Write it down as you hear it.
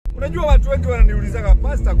Unajua watu wengi wananiulizaga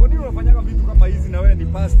pastor, kwa nini unafanyaga vitu kama hizi na wewe ni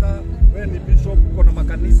pastor, wewe ni bishop, uko na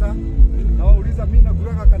makanisa? Na wauliza mimi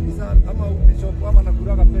nakuraga kanisa ama bishop ama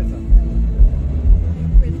nakuraga pesa.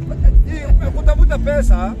 Kutafuta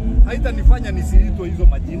pesa haitanifanya nisiitwe hizo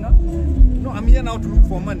majina. No, I'm here now to look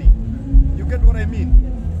for money. You get what I mean?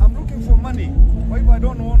 I'm looking for money. Why I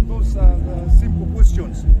don't want those simple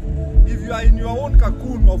questions. If you are in your own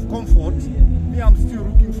cocoon of comfort, me I'm still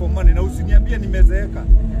looking for money. Na usiniambie nimezeeka.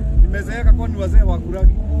 Nimezeeka kwani wazee wa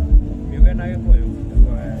kuragi. Migana yako yo.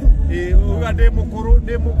 Uga demokoro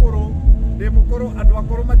andu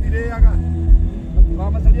akoro matireaga.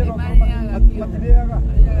 Mama salia ro matireaga.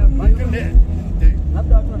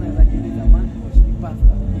 Labda watu wanaweza jiuliza man kushiriki pasta.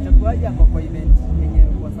 Itakuwaje kwa event yenye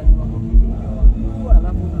wasanii wako kwa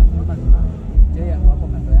alafu na je hapo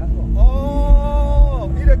kando yako? Oh,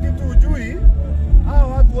 ile kitu ujui.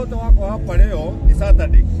 Hao watu wote wako hapa leo ni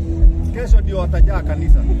Saturday. Kesho ndio watajaa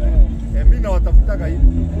kanisa. Mimi na watafutaga hivi.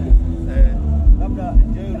 Labda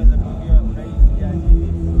je unaweza kuongea unaisikiaje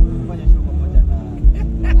kufanya show pamoja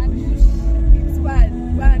na It's fun.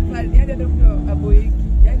 Yaani ndio aboiki.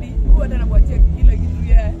 Yaani huwa hata namwachia kila kitu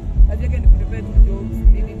ya kazi yake ni kuprepare tu jokes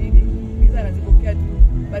nini. Hizo anazipokea tu.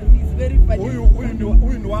 But he's very funny.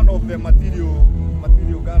 Huyu ni one of the material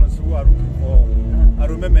girls who are looking for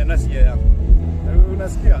arume nasia yako.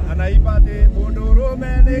 Unasikia anaimba de modoro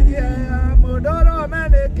menekea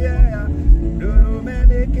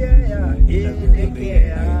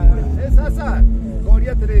sasa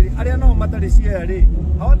ngoria tiriri aria no matarishia ri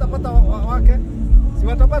hawatapata wake si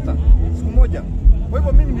watapata siku moja. Kwa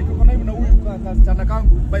hivyo mimi niko na hivi na huyu kasichana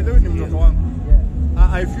kangu, by the way ni mtoto wangu.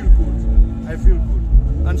 I feel good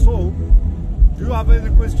and so do you have any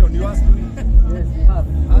question you ask me? Yes, you have.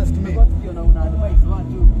 Ask me. Una advice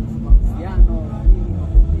watu mahusiano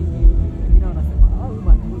nini wengine wanasema huyu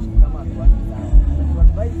man Kush kama watu sana. Na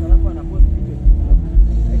advice alafu anapost video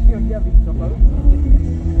hiyo ndio vitu tofauti.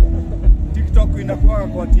 TikTok inakuwa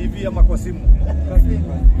kwa TV ama kwa simu? Kwa simu.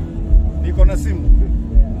 Niko na simu.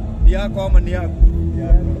 Ni yako ama ni yako?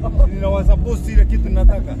 Ninaweza post ile kitu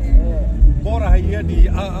nataka. Bora haiendi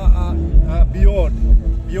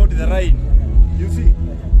beyond the line. You see?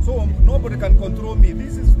 So nobody can control me.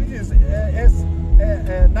 This is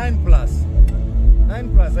S9 plus. 9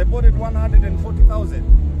 plus. I bought it 140,000.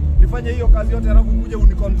 Nifanye hiyo kazi yote alafu kuja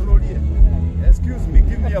unikontrolie. Excuse me,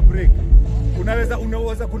 give me a break. Unaweza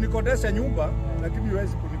kunikodesha nyumba lakini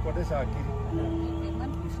huwezi kunikodesha akili.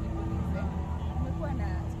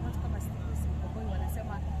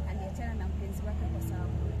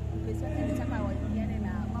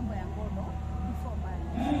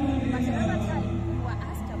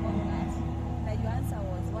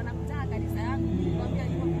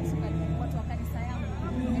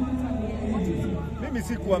 Mimi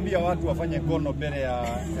si kuambia watu wafanye ngono mbele ya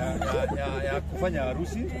kufanya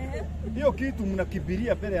harusi. Hiyo kitu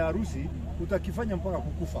mnakibiria mbele ya harusi utakifanya mpaka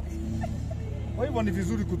kukufa. Kwa hivyo ni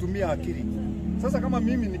vizuri kutumia akili. Sasa kama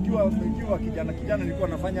mimi nikiwa kijana nilikuwa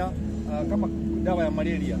nafanya kama dawa ya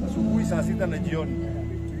malaria asubuhi saa 6 na jioni.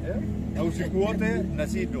 Na usiku wote na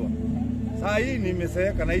sido. Saa hii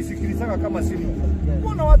nimeseeka na isikilizaga kama simu.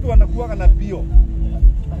 Kuna watu wanakuwa na bio.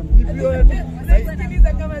 Ni bio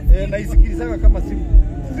na isikilizaga kama simu.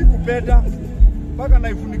 Sikupenda mpaka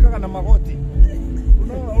naifunikaga na magoti.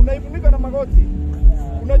 Unaifunika na magoti.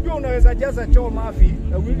 Unajua unaweza jaza choo mafi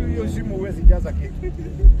na hiyo simu huwezi jaza kitu.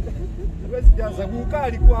 Huwezi jaza. Guka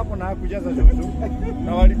alikuwa hapo na hakujaza chochote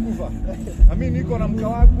na walikufa. Na mimi niko na mke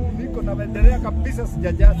wangu, niko na endelea kabisa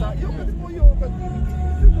sijajaza. Hiyo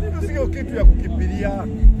sio kitu ya kukipiria.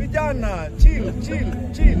 Vijana, chill.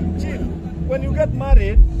 When you get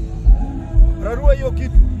married, rarua hiyo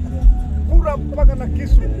kitu. Kura mpaka na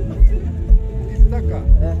kisu. Kitaka.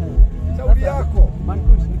 Shauri yako. Man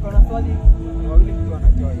Kush, niko na swali wawili mtu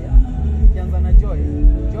ana Joy. Kianza na Joy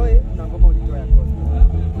una ngoma ulitoa ya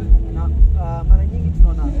gospel. Na mara nyingi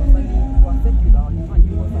tunaona wasanii wa secular wanafanya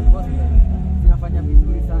nyimbo za gospel zinafanya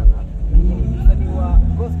vizuri sana. Lakini msanii wa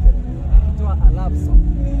gospel kutoa a love song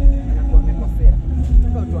anakuwa amekosea.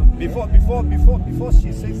 Before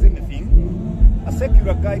she says anything, a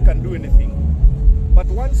secular guy can do anything. But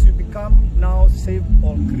once you become now saved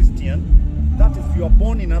or Christian, that is, you are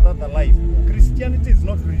born in another life. Christianity is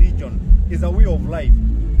not religion, it's a way of life.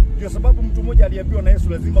 Ndio sababu mtu mmoja aliambiwa na Yesu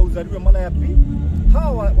lazima uzaliwe mara ya pili.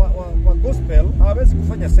 Hawa wa gospel hawawezi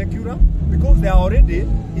kufanya secular because they are already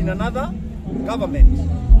in another government.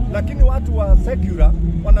 Lakini watu wa secular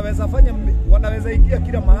wanaweza ingia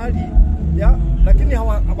kila mahali ya, lakini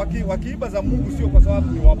wakiiba za Mungu sio kwa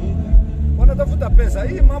sababu ni wa Mungu. Wanatafuta pesa.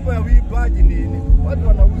 Hii mambo ya uibaji ni watu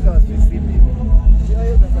wanauza sisi. Sio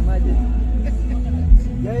hiyo unasemaje?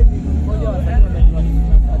 Yeye ni mmoja wa wasanii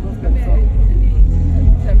wanajua gospel song.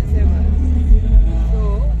 Amesema.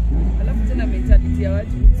 So, alafu tena mentality ya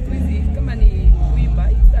watu. Siku hizi kama ni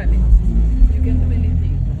kuimba, it's talent. You can do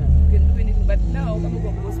anything. You can do anything. But now, kama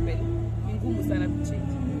kwa gospel, ni ngumu sana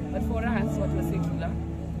kuchange. But for us, watu wa secular,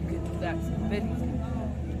 you can do that. Very easy.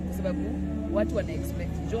 Kwa sababu, watu wana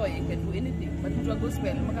expect Joy can do anything. But mtu wa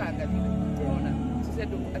gospel, mpaka angalia. Unaona? Sisi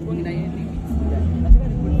hatuongi na yeye limits. Nataka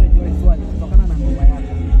nikuulize Joy swali kutokana na ngoma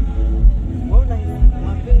yako. Mbona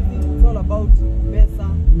mapenzi is all about pesa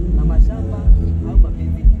na mashamba au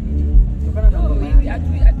mapenzi ni nini? Kutokana na ngoma yako.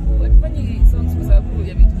 Hatufanyi songs kwa sababu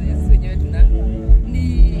ya vitu zenye sisi wenyewe tuna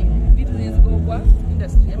ni vitu zenye ziko kwa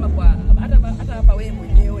industry ama kwa hata hapa wewe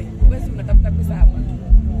mwenyewe wewe unatafuta pesa hapa.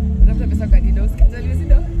 Unatafuta pesa kwa nini? Usikataliwe si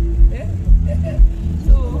ndio?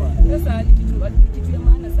 So pesa ni kitu ya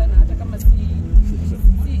maana sana hata kama si ni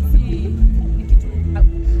kitu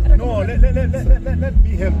No, let me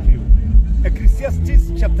help you.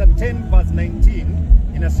 Ecclesiastes chapter 10 verse 19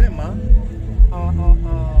 inasema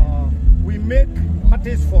we make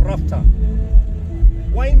parties for laughter.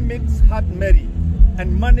 Wine makes heart merry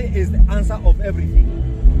and money is the answer of everything.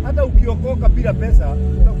 Hata ukiokoka bila pesa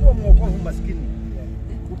utakuwa mwokovu maskini.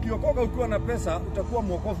 Ukiokoka ukiwa na pesa utakuwa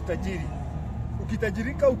mwokovu tajiri.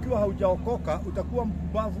 Ukitajirika ukiwa haujaokoka utakuwa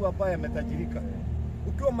mbavu ambaye ametajirika.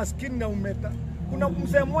 Ukiwa maskini na kuna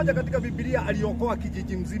mzee mmoja katika Biblia aliokoa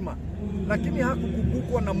kijiji mzima, lakini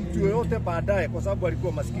hakukumbukwa na mtu yoyote baadaye kwa sababu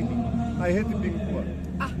alikuwa maskini. I hate being poor.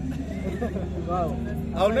 Wow.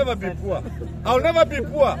 I'll never be poor. I'll never be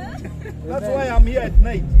poor. That's why I'm here at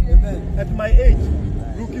night. At my age,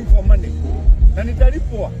 looking for money. Na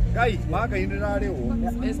nitalipwa. Guys, maka indirareo.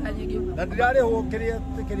 pesa nyingi. Na ndirareo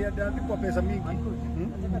kelia ndalipwa pesa mingi.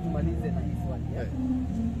 Nataka tumalize na hii swali.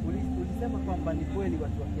 Ulisema kwamba ni kweli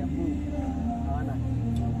watu wa Kiambu hawana.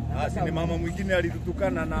 Asi ni mama mwingine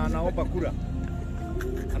alitutukana na anaomba kura.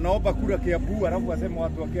 Anaomba kura Kiambu, alafu asema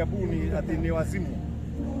watu wa Kiambu ni ati ni wazimu.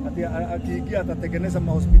 Ati akiingia atatengeneza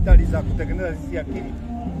mahospitali za kutengeneza sisi akili.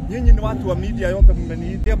 Nyinyi ni watu wa media yote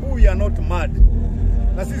mmeniita. Kiambu we are not mad.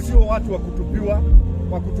 Na sisi sio watu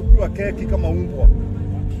wa kutupiwa keki kama umbwa.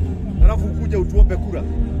 Alafu ukuje utuombe kura.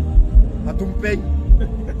 Hatumpei.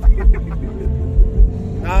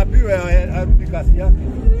 Na apiwe arudi kazi yake.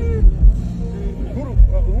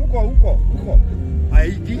 Huko.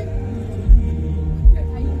 Aiki.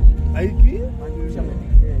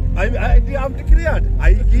 I'm declared.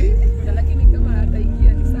 Aiki. Lakini kama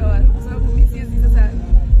ataikia ni sawa kwa sababu mimi siwezi sasa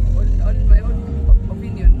on my own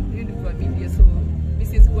opinion hiyo ni kwa media so mimi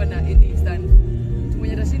siwezi kuwa na any stand. Mtu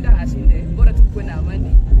mwenye atashinda ashinde. Bora tu kuwe na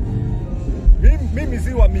amani. Mimi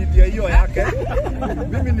si wa media hiyo yake.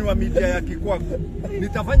 Mimi ni wa media ya kikwangu.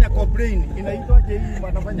 Nitafanya campaign. Inaitwaje hii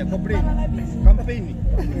wanafanya campaign?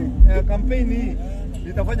 Campaign hii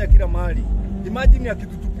nitafanya kila mahali. Imagine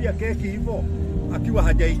akitutupia keki hivyo akiwa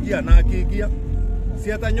hajaingia na akiingia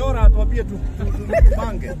si atanyora atuambie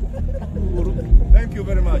tupange. Thank you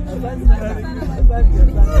very much.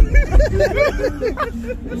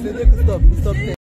 Stop.